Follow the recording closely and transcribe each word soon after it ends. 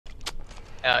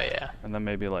Hell yeah. And then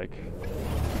maybe like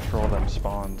control them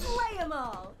spawns. Slay 'em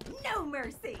all. No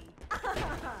mercy.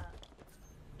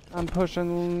 I'm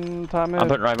pushing top mid. I'm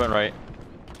putting right.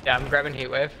 Yeah, I'm grabbing heat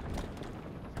wave.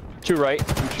 2 right.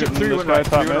 shooting 3 this went guy right.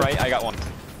 top 3 went mid. right. I got 1.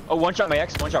 Oh, 1 shot my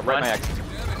X. 1 shot right my X.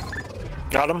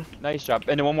 Got him. Nice job.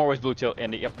 And then 1 more was blue tilt.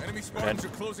 Andy. Yep. Enemy spawners are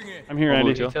closing in. I'm here, Oh,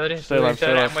 Andy. blue Utility. Stay alive,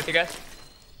 stay alive. I'm with you guys.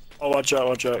 Oh, watch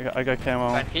out. I got camo.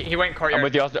 Fine. He went courtyard. I'm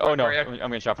with you. Oh no. Courtyard. I'm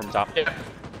gonna shot from the top. Yeah.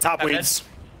 Top weeds.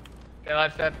 Stay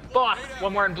alive, Feb. Fuck!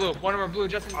 One more in blue. One more in blue.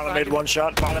 Just in Bottom mid 1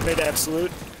 shot. Bottom mid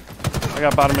absolute. I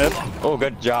got bottom mid. Oh,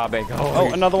 good job, Egg.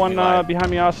 Oh, another one behind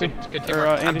me, Austin. Good Or,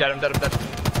 teamwork. I'm Andy. dead.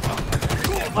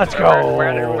 Let's go. We're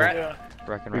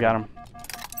at. We got him.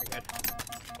 Good.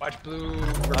 Watch blue.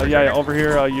 Yeah, over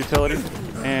here, utility.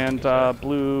 And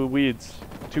blue weeds.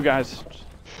 2 guys.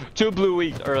 2 blue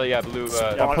weeds early. Yeah, blue.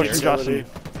 Yeah, pushing utility.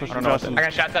 Justin. Pushing I don't know Justin. I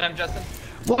got shots at him, Justin.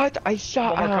 What? I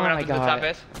shot. One more coming oh up my to the top god.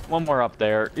 base. 1 more up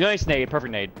there. Nice nade.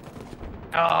 Perfect nade.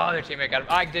 Oh, their teammate got him.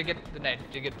 Oh, I did get the nade.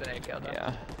 Killed him.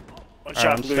 Yeah. 1 Alright,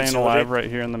 shot I'm blue staying utility. alive right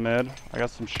here in the mid. I got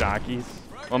some shockies.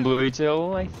 1 blue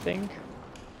util, I think.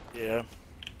 Yeah.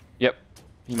 Yep.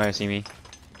 He might have seen me.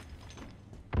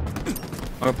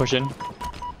 I'm gonna push in.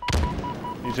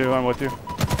 You too, I'm with you.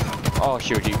 Oh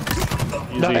shoot, you.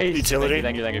 Easy. Nice. Utility.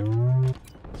 Thank you.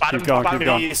 Keep going, keep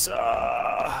going. East,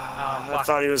 I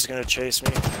thought he was gonna chase me.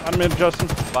 Bottom mid, Justin.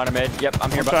 Bottom mid. Yep, I'm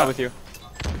here. One shot. With you.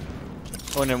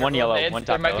 Oh, and then 1 yellow. Nades. 1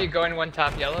 There top might yellow. be going 1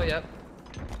 top yellow. Yep.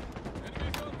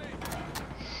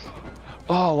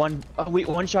 Oh, 1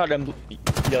 shot and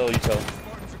yellow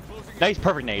util. Nice,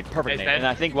 perfect nade. Nice nade. And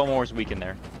I think 1 more is weak in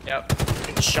there. Yep.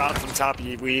 Shot from top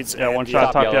weeds. Yeah, and 1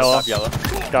 shot, top yellow. Top yellow.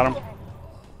 Got him.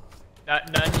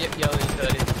 None yellow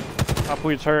utility. Top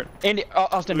weeds hurt. Andy,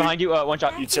 Austin behind you. 1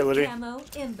 shot. Utility. Camo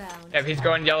inbound. Yep, he's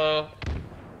going yellow.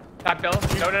 Top yellow.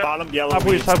 No. Bottom yellow. Top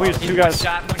weeds, top weeds. He's 2 guys.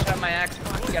 One shot my axe.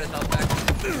 Come on, he got his health back.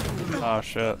 Oh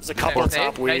shit. There's a couple of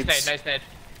top weeds. Nice nade.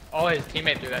 Oh, his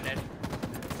teammate threw that nade.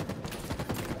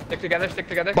 Stick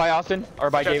together. By Austin or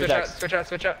by David X. Switch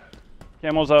out.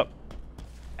 Camo's up.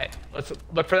 Hey, let's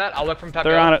look for that. I'll look from top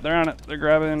They're yellow. on it, they're on it. They're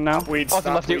grabbing it now. Weeds.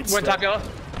 Austin left you. weeds One still. top yellow.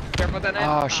 Careful with that nade.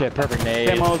 Oh shit, perfect nade.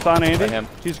 Camo's on Andy. Him.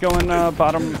 He's going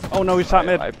bottom. Oh no, he's top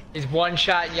mid. He's 1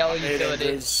 shot yellow Nade utility.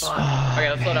 is- Okay,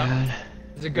 let's slow down.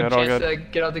 There's a good Good, all chance good. to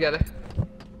get all together.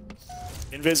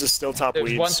 Invis is still top There's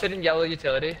weeds. 1 sitting yellow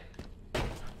utility.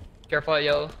 Careful at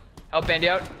yellow. Help Bandy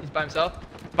out. He's by himself.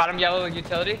 Bottom yellow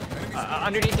utility.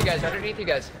 Underneath you guys.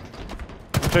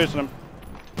 I'm chasing him.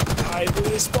 I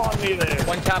really spawned me there.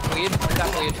 1 top lead.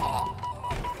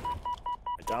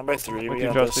 Down by 3. With We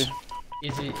you, got this.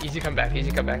 Justy. Easy comeback.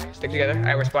 Stick together.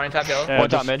 Alright, we're spawning top yellow. Yeah, One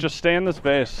top mid. just stay in this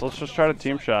base. Let's just try to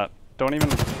team shot. Don't even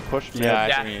push mid. Yeah,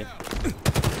 Yeah. I mean.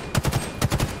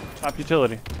 Top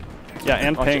utility. Yeah,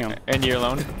 and ping him. And you're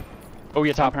alone. Oh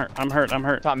yeah, top. I'm hurt.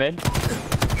 Top mid.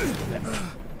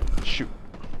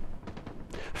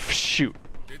 Shoot.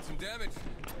 Did some damage.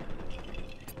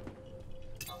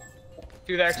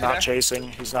 Two there. He's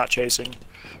not chasing.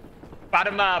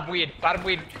 Bottom weed.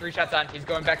 3 shots on. He's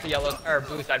going back to yellow or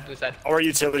blue side. Our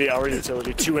utility.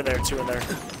 2 in there.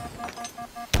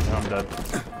 I'm dead.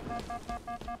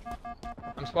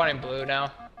 I'm spawning blue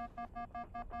now.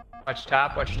 Watch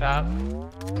top. Play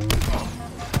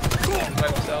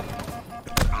myself.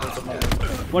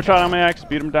 1 shot on my axe.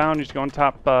 Beat him down. He's going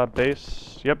top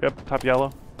base. Yep. Top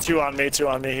yellow. 2 on me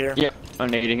here. Yep, I'm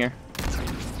nading here.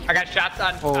 I got shots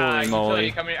on Holy moly.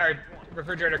 utility coming, or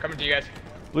refrigerator coming to you guys.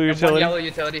 Blue And 1 utility. yellow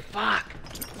utility. Fuck.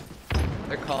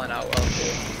 They're calling out well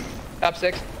too. Top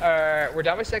 6. We're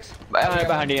down by 6.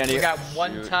 Behind you, Andy. We got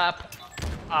 1 top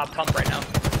pump right now.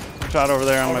 Shot over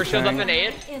there on my Overshield up ping. an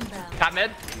 8. Inbound. Top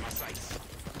mid.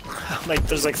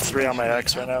 There's like 3 on my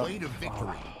X right now. This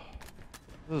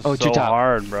is Oh, so 2 top.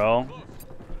 hard, bro.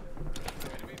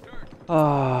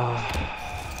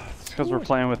 It's because we're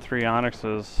playing with 3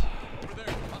 Onyxes.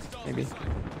 Maybe.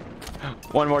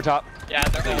 1 more top. Yeah,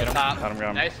 they're all top. Got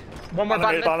him. Nice. 1 more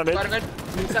Bottom mid. bottom mid.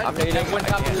 Blue side. I'm nading. And 1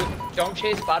 top blue. Don't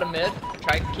chase bottom mid.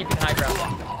 Try keeping high ground.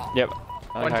 Yep.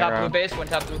 1 top blue base. 1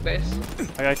 top blue base.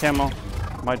 I got camo.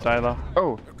 Might die though.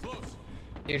 Oh.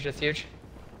 Huge, that's huge.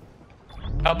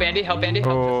 Help Andy.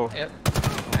 Oh. Yep.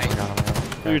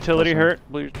 Blue utility hurt.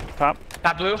 Blue top.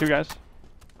 Top blue. 2 guys.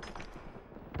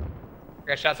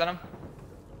 Got shots on him.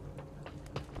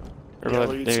 Yellow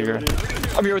There you go.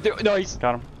 utility. I'm here with you. Nice.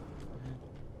 Got him.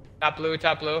 Top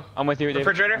blue. I'm with you, Dave.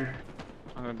 Refrigerator.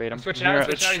 I'm gonna bait him. Switching out.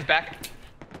 He's back.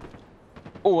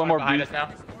 Oh, 1 more Behind blue. us now.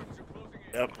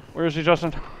 Yep. Where is he,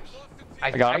 Justin?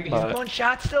 I got him, He's but- 1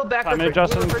 shot still back. Top mid,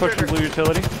 Justin. Pushing blue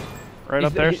utility. Right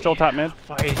up there. Still top mid.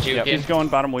 He's He's going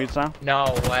bottom weeds now. No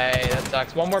way. That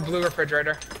sucks. 1 more blue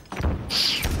refrigerator.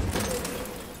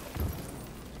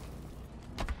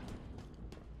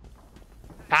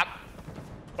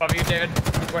 Above you, David.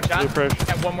 One shot. Blue fridge.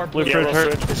 And one more Blue blue. fridge Yellow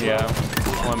hurt. fridge as well.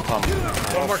 Yeah. One pump.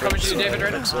 One more coming to you, David,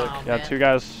 right now. Looks like. Oh, Yeah, man. 2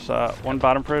 guys. One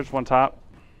bottom fridge, 1 top.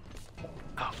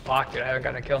 Oh, fuck, dude. I haven't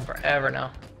gotten a kill him forever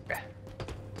now. Okay.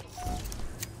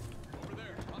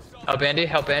 Help Andy.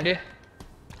 Help Andy.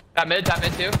 Top mid too.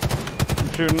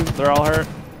 I'm shooting. They're all hurt.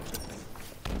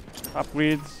 Top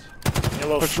weeds.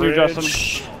 Yellow Pushing you, fridge.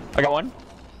 Justin. I got one.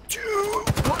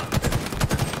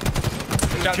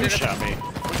 Good job, Two David. shot me.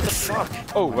 What the fuck?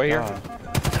 Oh, right here.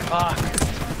 Fuck.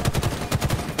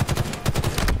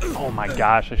 Oh my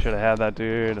gosh, I should have had that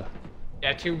dude.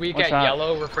 Yeah, 2 weak One at shot.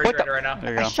 yellow refrigerator right now.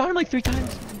 There you I go. shot him like 3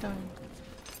 times.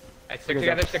 Alright, stick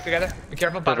together, stick together. Be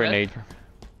careful, bottom Grenade.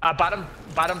 mid.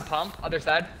 Bottom pump, other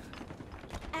side.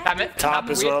 Top mid. Top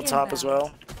as well, weak. top as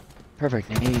well. Perfect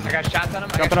nade. I got shots on him.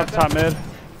 Jumping up top mid.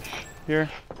 Here.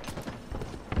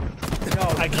 No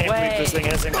I can't believe this thing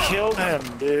hasn't killed him,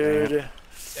 dude.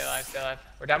 Stay alive, stay alive.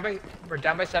 We're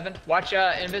down by 7. Watch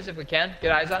invis if we can.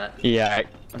 Get eyes on it. Yeah,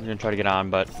 I'm gonna try to get on,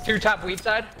 but 2 top weed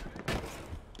side.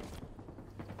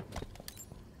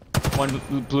 one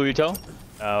blue util.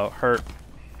 Oh, hurt.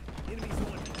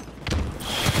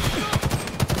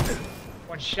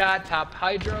 1 shot, top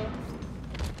hydro.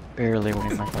 Barely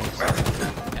winning my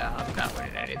fight. Yeah, I'm not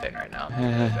winning anything right now.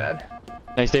 Really bad.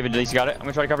 Nice, David. At least you got it. I'm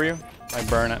gonna try to cover you. I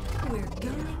burn it. We're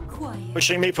going quiet.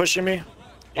 Pushing me, pushing me.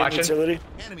 In Watching. utility.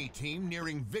 Enemy team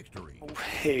nearing victory.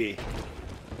 Hey.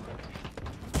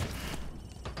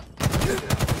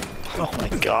 Oh my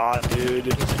god,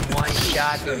 dude. 1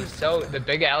 shot, dude. So the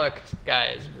big Alec guy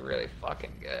is really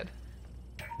fucking good.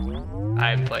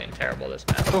 I'm playing terrible this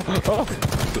map.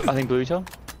 I think blue util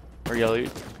or yellow. Yeah,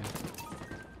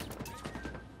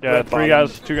 Red 3 bottom.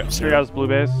 guys, 3 guys blue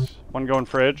base. 1 going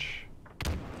fridge.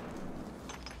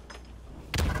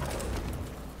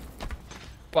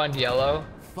 1 yellow.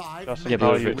 Justin Yeah,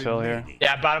 probably blue. util here.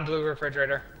 Yeah, bottom blue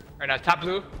refrigerator. Right now, top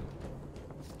blue.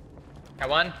 Got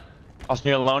 1. Austin,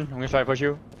 you're alone. I'm gonna try to push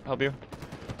you. Help you.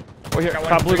 Oh, here. Got 1.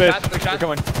 Top blue 3 base. shots, 3 You're shots.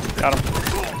 coming. Got him.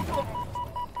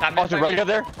 Top mid, Austin, top right mid. up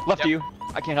there. Left Yep. of you.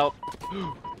 I can't help.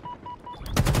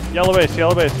 Yellow base,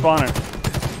 spawner.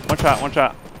 1 shot, 1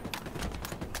 shot.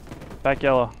 Back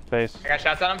yellow base. I got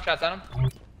shots on him, shots on him.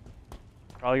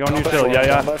 Probably going Down by util. 4, Yeah,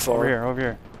 down by yeah. 4. Over here, over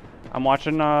here. I'm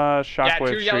watching Yeah, Shockwave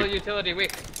 2 yellow streak. utility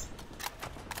weak.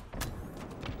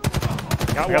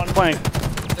 Got I got one. the flank.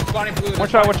 They're spawning blue. One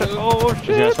shot, 1 shot. Oh He's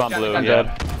gonna shit! spawn blue. I'm Yeah.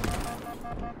 dead.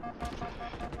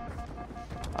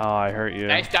 Oh, I hurt you.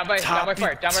 Nice, down by 4, down by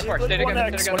 4. Stay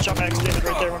together, stay 1 together. shot max, David,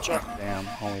 right there, 1 shot. Damn.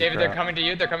 Holy David, crap. they're coming to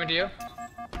you, they're coming to you.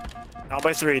 Down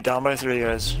by 3,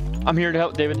 guys. I'm here to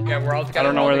help, David. Yeah, we're all together. I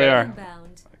don't know we're all where they are. together.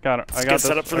 Inbound. Got it. I Let's got get this.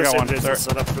 set up for I this got one. invis. They're, Let's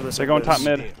set up for this they're going top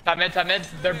invis. mid. Top mid.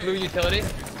 They're blue utility.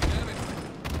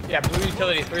 Yeah, blue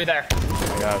utility, 3 there.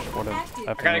 Oh my gosh, what a Active. effing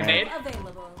I got a nade. nade.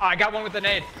 Available. Oh, I got one with the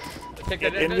nade. Take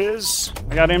that invis.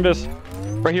 Invis. I got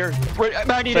Imbus. Right here. Right,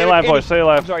 Andy, Stay David, alive, Andy. boys. Stay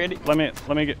alive. I'm sorry, Andy. Let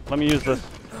me use this.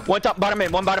 One top, bottom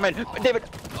in. One bottom in. David.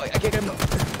 I can't get him.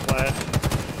 What?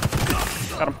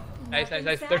 Got him.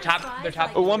 Nice. They're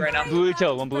top Oh, one right now. blue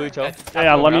util. One blue util.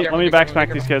 Yeah, let me Careful, back careful, smack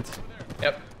careful. these kids.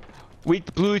 Yep.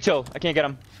 Weak blue util. I can't get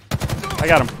him. I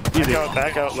got him. Easy.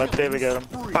 Back out. Let David get him.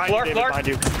 Behind Floor, you, David, floor. behind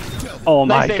you. Oh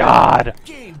my Nice, David. god.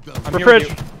 Game done. I'm For here with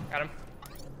fridge. you. Got him.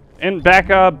 In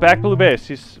back blue base.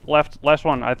 He's last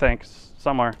one, I think,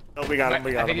 somewhere. Oh, we got him.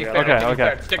 We I got think him. he's We got clear. him. Okay, I think he's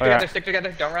okay. clear. Stick Okay. together, stick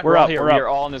together. Don't run. We're We're all up, here. we're up. We're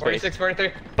all in this base. 46,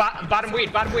 43. Bottom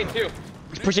weed too.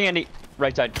 He's pushing Andy.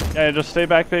 Right side. Yeah, just stay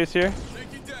back base here.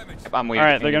 Taking damage. I'm weak.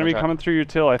 Alright, they're gonna be coming through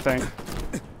util, I think.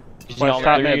 They're top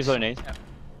gonna mids. use other nades.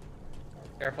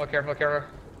 Careful.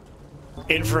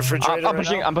 In for refrigerator I'm right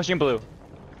pushing. now. I'm pushing blue.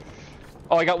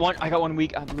 Oh, I got one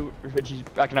weak. Blue. She's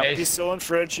backing up. Nice. He's still in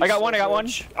fridge. I got one, I got one.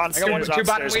 On I got one. stairs, 2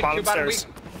 bottom on weed, stairs, 2 bottom weed. stairs.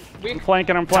 Weak. I'm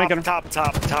flanking him. Top.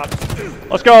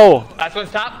 Let's go! Last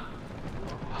one's top.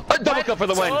 Double kill for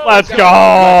the win. Oh, Let's guys.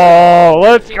 go!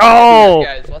 Let's go!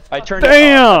 Guys, let's I fuck- turned it off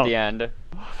Damn! at the end.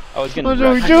 I was gonna. What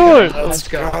are we wreck. doing? Let's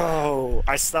go.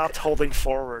 I stopped holding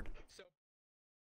forward.